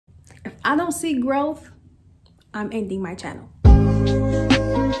I don't see growth, I'm ending my channel.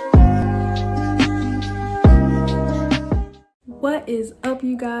 What is up,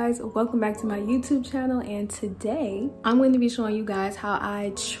 you guys? Welcome back to my YouTube channel, and today I'm going to be showing you guys how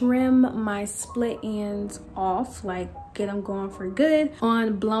I trim my split ends off, like get them going for good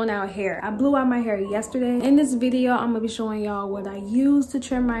on blown out hair. I blew out my hair yesterday. In this video, I'm gonna be showing y'all what I use to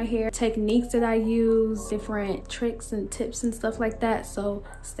trim my hair, techniques that I use, different tricks and tips and stuff like that, so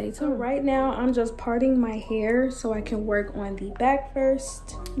stay tuned. So right now I'm just parting my hair so I can work on the back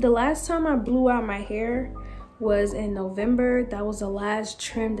first. The last time I blew out my hair was in November. That was the last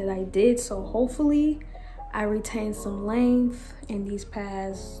trim that I did, so hopefully I retained some length in these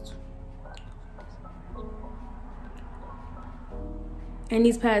past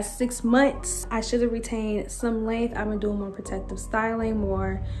 6 months. I should have retained some length. I've been doing more protective styling,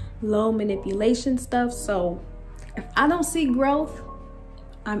 more low manipulation stuff, so if I don't see growth,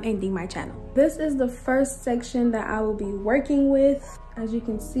 I'm ending my channel. This is the first section that I will be working with. As you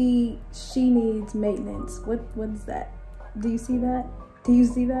can see, she needs maintenance. What is that? Do you see that? Do you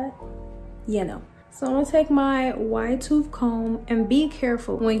see that? Yeah, no. So I'm gonna take my wide tooth comb, and be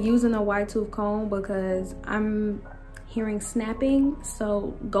careful when using a wide tooth comb because I'm hearing snapping,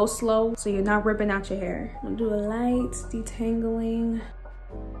 so go slow so you're not ripping out your hair. I'm gonna do a light detangling.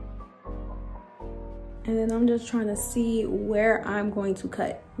 And then I'm just trying to see where I'm going to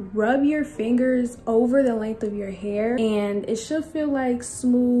cut. Rub your fingers over the length of your hair and it should feel like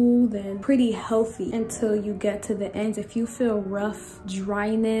smooth and pretty healthy until you get to the ends. If you feel rough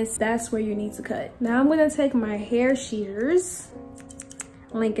dryness, that's where you need to cut. Now I'm gonna take my hair shears,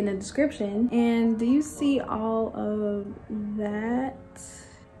 link in the description, and do you see all of that?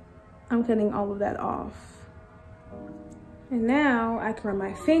 I'm cutting all of that off. And now I can run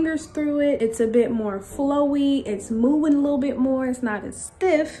my fingers through it. It's a bit more flowy. It's moving a little bit more. It's not as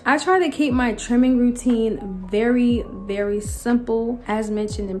stiff. I try to keep my trimming routine very, very simple. As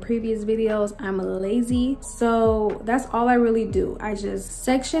mentioned in previous videos, I'm lazy. So that's all I really do. I just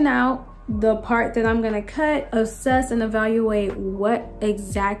section out the part that I'm gonna cut, assess and evaluate what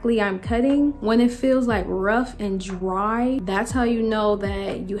exactly I'm cutting. When it feels like rough and dry, that's how you know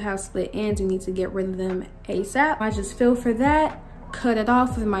that you have split ends. You need to get rid of them ASAP. I just feel for that, cut it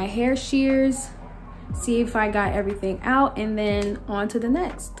off with my hair shears, see if I got everything out, and then on to the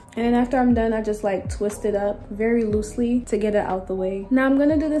next. And after I'm done, I just like twist it up very loosely to get it out the way. Now I'm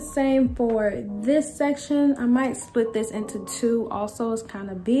gonna do the same for this section. I might split this into two also, it's kind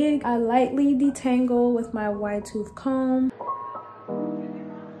of big. I lightly detangle with my wide tooth comb.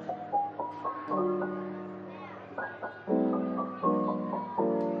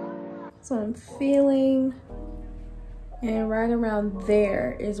 So I'm feeling, and right around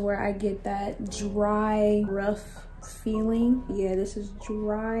there is where I get that dry, rough feeling. Yeah, this is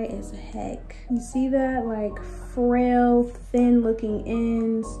dry as heck. You see that? Like frail, thin looking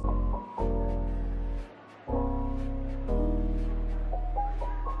ends.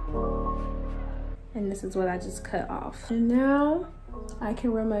 And this is what I just cut off. And now I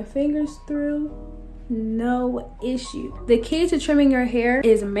can run my fingers through. No issue. The key to trimming your hair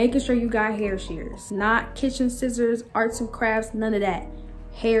is making sure you got hair shears, not kitchen scissors, arts and crafts, none of that.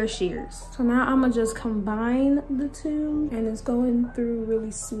 Hair shears. So now I'm gonna just combine the two, and it's going through really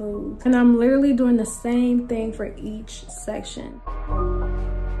smooth. And I'm literally doing the same thing for each section.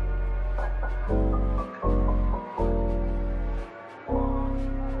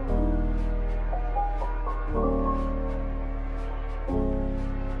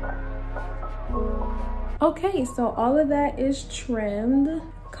 Okay, so all of that is trimmed.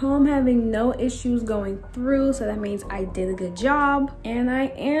 Comb having no issues going through, so that means I did a good job. And I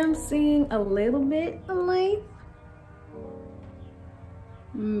am seeing a little bit of length.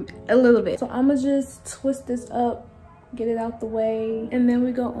 A little bit. So I'm gonna just twist this up, get it out the way, and then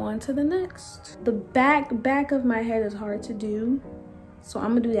we go on to the next. The back of my head is hard to do, so I'm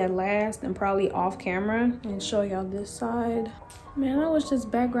gonna do that last and probably off camera and show y'all this side. Man, I wish this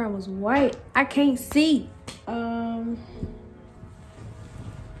background was white. I can't see.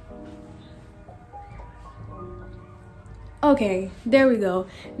 Okay, there we go.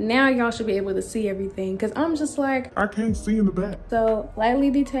 Now y'all should be able to see everything, because I'm just like, I can't see in the back. So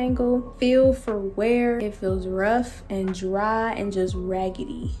lightly detangle, feel for where it feels rough and dry and just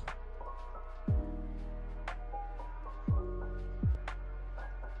raggedy.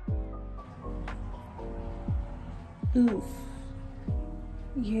 Oof.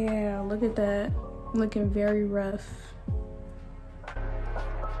 Yeah, look at that. Looking very rough.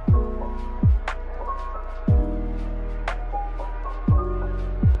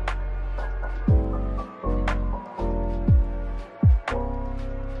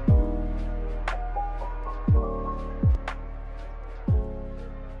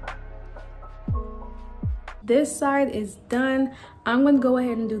 this side is done, I'm gonna go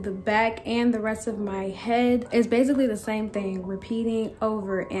ahead and do the back and the rest of my head. It's basically the same thing, repeating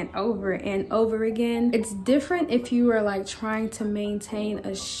over and over and over again. It's different if you are like trying to maintain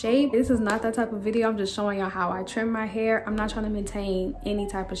a shape. This is not that type of video. I'm just showing y'all how I trim my hair. I'm not trying to maintain any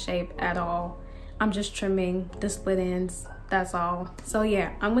type of shape at all. I'm just trimming the split ends, that's all. So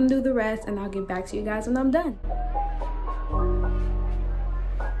yeah, I'm gonna do the rest and I'll get back to you guys when I'm done.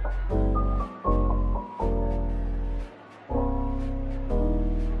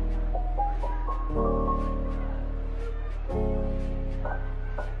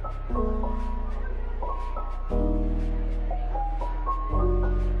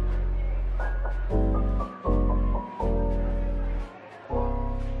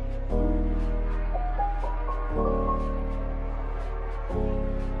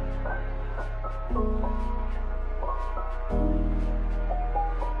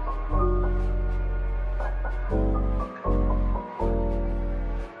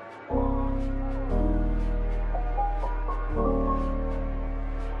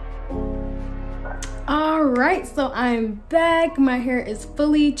 All right, so I'm back. My hair is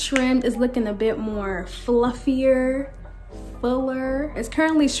fully trimmed. It's looking a bit more fluffier, fuller. It's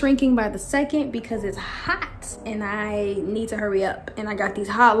currently shrinking by the second because it's hot and I need to hurry up, and I got these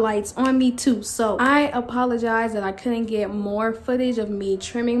hot lights on me too. So I apologize that I couldn't get more footage of me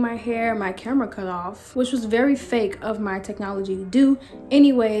trimming my hair. My camera cut off, which was very fake of my technology to do.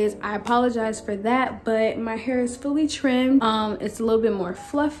 Anyways, I apologize for that, but my hair is fully trimmed. It's a little bit more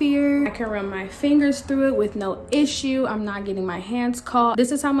fluffier. I can run my fingers through it with no issue. I'm not getting my hands caught.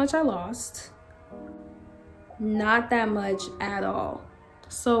 This is how much I lost. Not that much at all.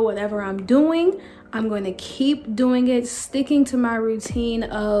 So whatever I'm doing, I'm going to keep doing it, sticking to my routine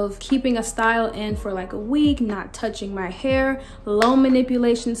of keeping a style in for like a week, not touching my hair, low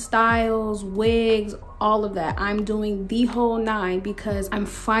manipulation styles, wigs, all of that. I'm doing the whole 9 because I'm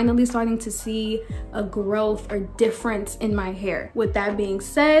finally starting to see a growth or difference in my hair. With that being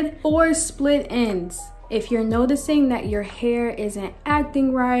said, for split ends, if you're noticing that your hair isn't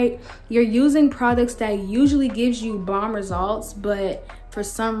acting right, you're using products that usually gives you bomb results, but for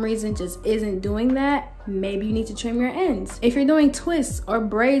some reason just isn't doing that, maybe you need to trim your ends. If you're doing twists or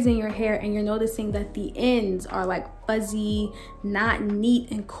braids in your hair and you're noticing that the ends are like fuzzy, not neat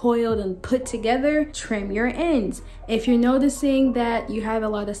and coiled and put together, trim your ends. If you're noticing that you have a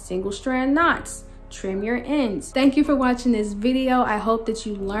lot of single strand knots, trim your ends. Thank you for watching this video. I hope that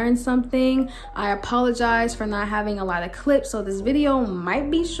you learned something. I apologize for not having a lot of clips, so this video might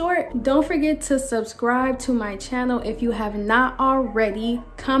be short. Don't forget to subscribe to my channel if you have not already.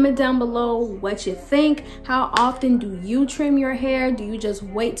 Comment down below what you think. How often do you trim your hair? Do you just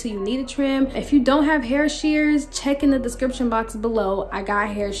wait till you need a trim? If you don't have hair shears, check in the description box below. I got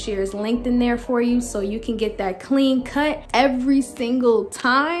hair shears linked in there for you so you can get that clean cut every single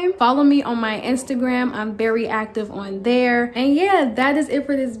time. Follow me on my Instagram. I'm very active on there. And yeah, that is it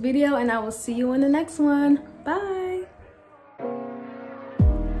for this video, and I will see you in the next one. Bye.